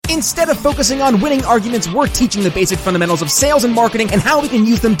Instead of focusing on winning arguments, we're teaching the basic fundamentals of sales and marketing and how we can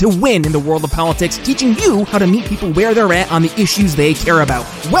use them to win in the world of politics, teaching you how to meet people where they're at on the issues they care about.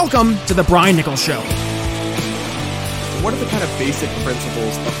 Welcome to The Brian Nichols Show. What are the kind of basic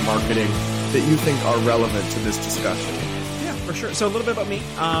principles of marketing that you think are relevant to this discussion? Yeah, for sure. So a little bit about me.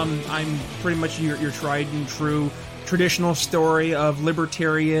 I'm pretty much your tried and true traditional story of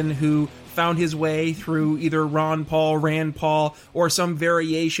libertarian who found his way through either Ron Paul, Rand Paul, or some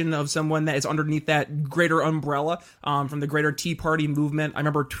variation of someone that is underneath that greater umbrella from the greater Tea Party movement. I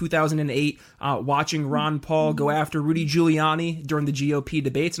remember 2008 watching Ron Paul go after Rudy Giuliani during the GOP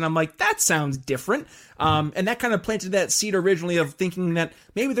debates, and I'm like, that sounds different. And that kind of planted that seed originally of thinking that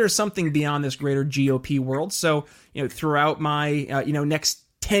maybe there's something beyond this greater GOP world. So, throughout my, next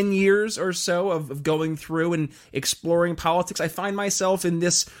 10 years or so of going through and exploring politics, I find myself in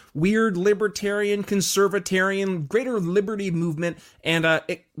this weird libertarian, conservatarian, greater liberty movement. And I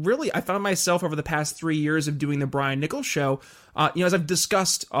found myself over the past 3 years of doing the Brian Nichols Show, as I've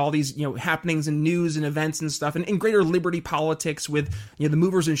discussed all these, happenings and news and events and stuff, and in greater liberty politics with, the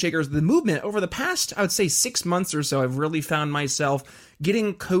movers and shakers of the movement, over the past, I would say 6 months or so, I've really found myself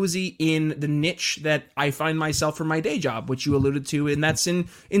getting cozy in the niche that I find myself for my day job, which you alluded to, and that's in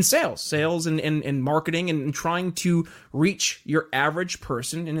sales and marketing, and trying to reach your average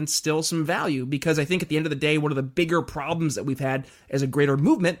person and instill some value. Because I think at the end of the day, one of the bigger problems that we've had as a greater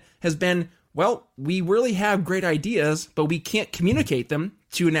movement has been, well, we really have great ideas, but we can't communicate them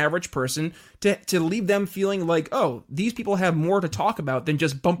to an average person to leave them feeling like, oh, these people have more to talk about than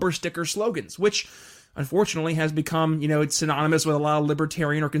just bumper sticker slogans, which unfortunately has become, it's synonymous with a lot of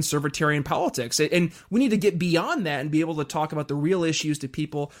libertarian or conservatarian politics. And we need to get beyond that and be able to talk about the real issues to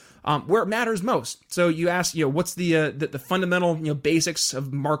people where it matters most. So you ask, what's the fundamental, basics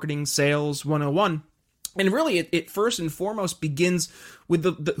of marketing, sales 101? And really, it first and foremost begins with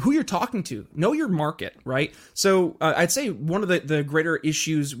the who you're talking to. Know your market, right? So I'd say one of the greater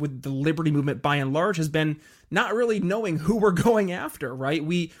issues with the liberty movement by and large has been not really knowing who we're going after, right?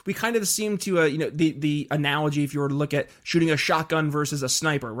 We kind of seem to, the analogy, if you were to look at shooting a shotgun versus a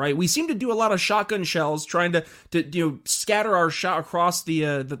sniper, right? We seem to do a lot of shotgun shells trying to scatter our shot across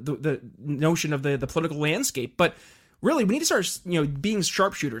the notion of the political landscape. But really, we need to start, being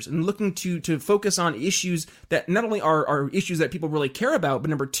sharpshooters and looking to focus on issues that not only are issues that people really care about, but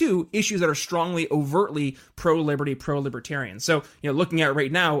number two, issues that are strongly, overtly pro-liberty, pro-libertarian. So, looking at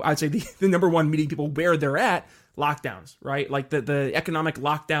right now, I'd say the number one meeting people where they're at, lockdowns, right? Like the economic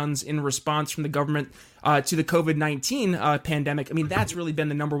lockdowns in response from the government to the COVID-19 pandemic. I mean, that's really been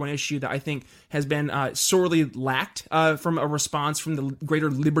the number one issue that I think has been sorely lacked from a response from the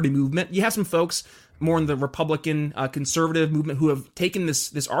greater liberty movement. You have some folks more in the Republican conservative movement who have taken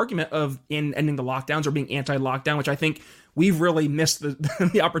this argument of ending the lockdowns or being anti-lockdown, which I think we've really missed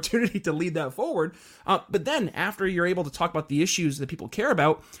the opportunity to lead that forward. But then after you're able to talk about the issues that people care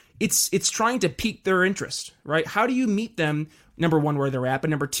about, it's trying to pique their interest, right? How do you meet them, number one, where they're at, but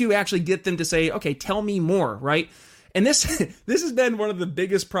number two, actually get them to say, okay, tell me more, right? And this has been one of the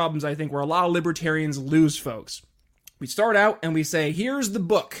biggest problems, I think, where a lot of libertarians lose folks. We start out and we say, here's the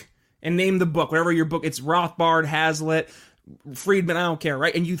book, and name the book, whatever your book, it's Rothbard, Hazlitt, Friedman, I don't care,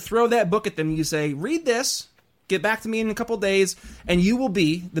 right? And you throw that book at them and you say, read this, get back to me in a couple days, and you will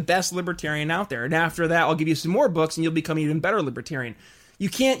be the best libertarian out there. And after that, I'll give you some more books and you'll become an even better libertarian. You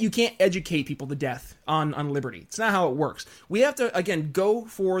can't educate people to death on liberty. It's not how it works. We have to, again, go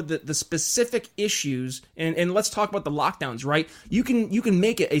for the specific issues, and let's talk about the lockdowns, right? You can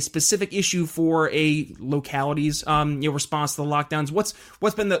make it a specific issue for a locality's response to the lockdowns.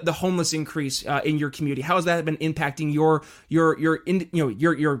 What's been the homeless increase in your community? How has that been impacting your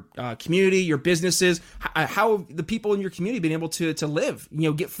community, your businesses? How have the people in your community been able to live,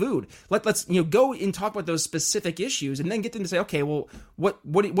 get food? Let's go and talk about those specific issues, and then get them to say, okay, well,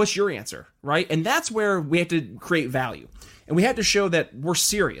 what's your answer, right? And that's where we have to create value. And we have to show that we're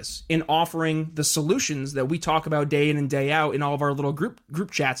serious in offering the solutions that we talk about day in and day out in all of our little group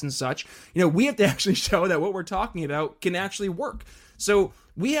chats and such. We have to actually show that what we're talking about can actually work. So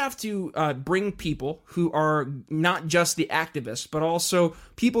we have to bring people who are not just the activists, but also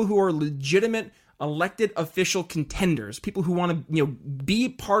people who are legitimate elected official contenders, people who want to be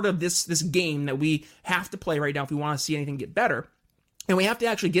part of this game that we have to play right now if we want to see anything get better. And we have to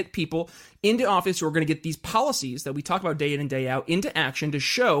actually get people into office who are going to get these policies that we talk about day in and day out into action to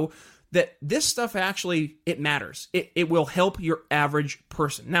show that this stuff actually, it matters. It will help your average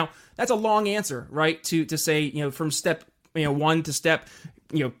person. Now, that's a long answer, right? To say, from step 1 to step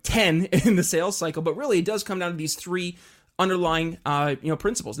 10 in the sales cycle, but really it does come down to these three underlying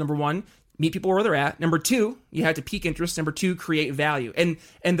principles. Number one, meet people where they're at. Number two, you have to pique interest. Number two, create value. And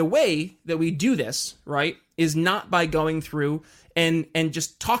the way that we do this, right, is not by going through and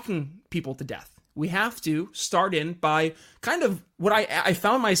just talking people to death. We have to start in by kind of what I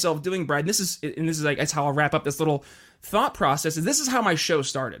found myself doing, Brad. And this is like, that's how I'll wrap up this little thought process. Is this is how my show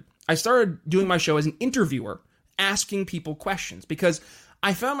started. I started doing my show as an interviewer, asking people questions, because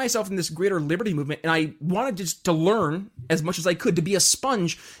I found myself in this greater liberty movement, and I wanted just to learn as much as I could, to be a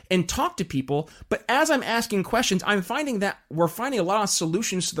sponge and talk to people. But as I'm asking questions, I'm finding that we're finding a lot of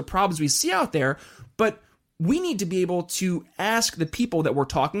solutions to the problems we see out there, but we need to be able to ask the people that we're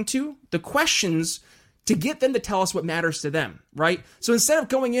talking to the questions to get them to tell us what matters to them, right? So instead of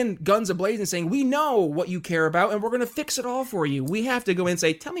going in guns a-blaze and saying, we know what you care about and we're going to fix it all for you, we have to go in and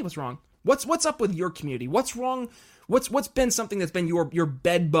say, tell me what's wrong. What's up with your community? What's wrong? What's been something that's been your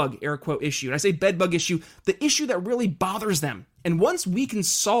bed bug, air quote, issue? And I say bed bug issue, the issue that really bothers them. And once we can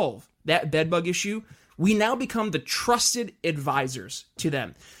solve that bed bug issue, we now become the trusted advisors to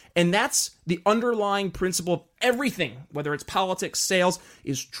them. And that's the underlying principle of everything, whether it's politics, sales,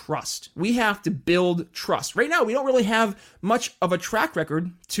 is trust. We have to build trust. Right now, we don't really have much of a track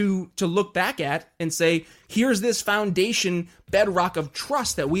record to look back at and say, here's this foundation bedrock of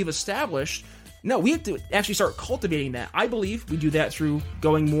trust that we've established. No, we have to actually start cultivating that. I believe we do that through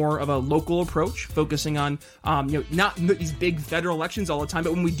going more of a local approach, focusing on, not these big federal elections all the time,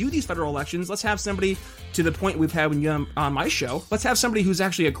 but when we do these federal elections, let's have somebody, to the point we've had when you're on my show, let's have somebody who's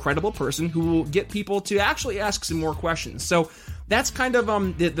actually a credible person who will get people to actually ask some more questions. So that's kind of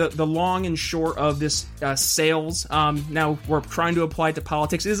the long and short of this sales. Now we're trying to apply it to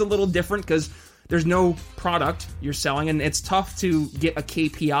politics. It is a little different because there's no product you're selling, and it's tough to get a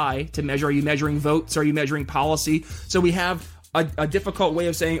KPI to measure. Are you measuring votes? Are you measuring policy? So we have a difficult way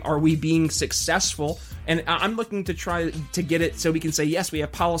of saying, are we being successful? And I'm looking to try to get it so we can say, yes, we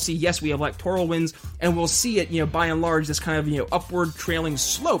have policy, yes, we have electoral wins, and we'll see it, by and large, this kind of, upward trailing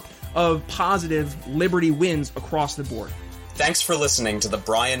slope of positive liberty wins across the board. Thanks for listening to The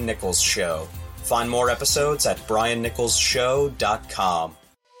Brian Nichols Show. Find more episodes at briannicholsshow.com.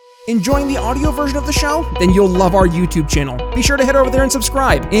 Enjoying the audio version of the show? Then you'll love our YouTube channel. Be sure to head over there and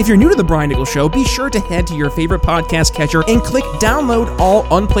subscribe. And if you're new to The Brian Nichols Show, be sure to head to your favorite podcast catcher and click download all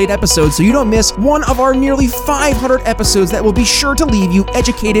unplayed episodes so you don't miss one of our nearly 500 episodes that will be sure to leave you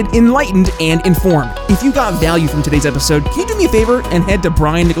educated, enlightened, and informed. If you got value from today's episode, can you do me a favor and head to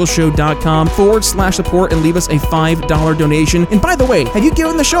briannicholsshow.com/support and leave us a $5 donation? And by the way, have you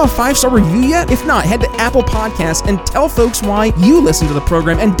given the show a 5-star review yet? If not, head to Apple Podcasts and tell folks why you listen to the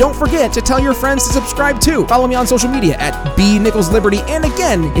program, and don't forget to tell your friends to subscribe too. Follow me on social media at @BNicholsLiberty. And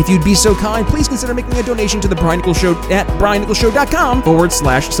again, if you'd be so kind, please consider making a donation to The Brian Nichols Show at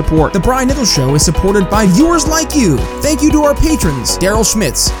briannicholsshow.com/support. The Brian Nichols Show is supported by viewers like you. Thank you to our patrons, Daryl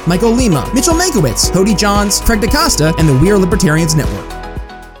Schmitz, Michael Lima, Mitchell Mankiewicz, Hody Johns, Craig DaCosta, and the We Are Libertarians Network.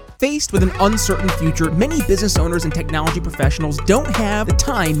 Faced with an uncertain future, many business owners and technology professionals don't have the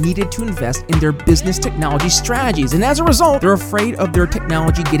time needed to invest in their business technology strategies, and as a result, they're afraid of their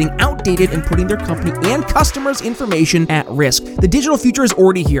technology getting outdated and putting their company and customers' information at risk. The digital future is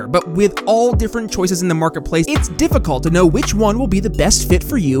already here, but with all different choices in the marketplace, it's difficult to know which one will be the best fit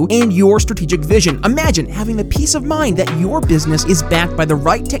for you and your strategic vision. Imagine having the peace of mind that your business is backed by the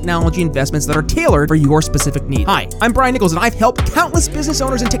right technology investments that are tailored for your specific needs. Hi, I'm Brian Nichols, and I've helped countless business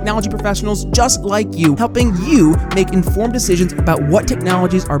owners and technology professionals just like you, helping you make informed decisions about what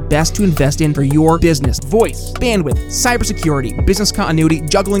technologies are best to invest in for your business. Voice, bandwidth, cybersecurity, business continuity,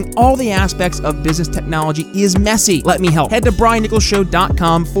 juggling all the aspects of business technology is messy. Let me help. Head to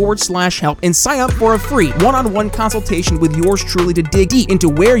briannicholsshow.com/help and sign up for a free one-on-one consultation with yours truly to dig deep into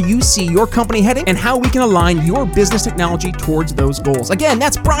where you see your company heading and how we can align your business technology towards those goals. Again,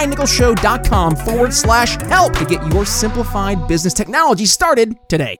 that's briannicholsshow.com/help to get your simplified business technology started today.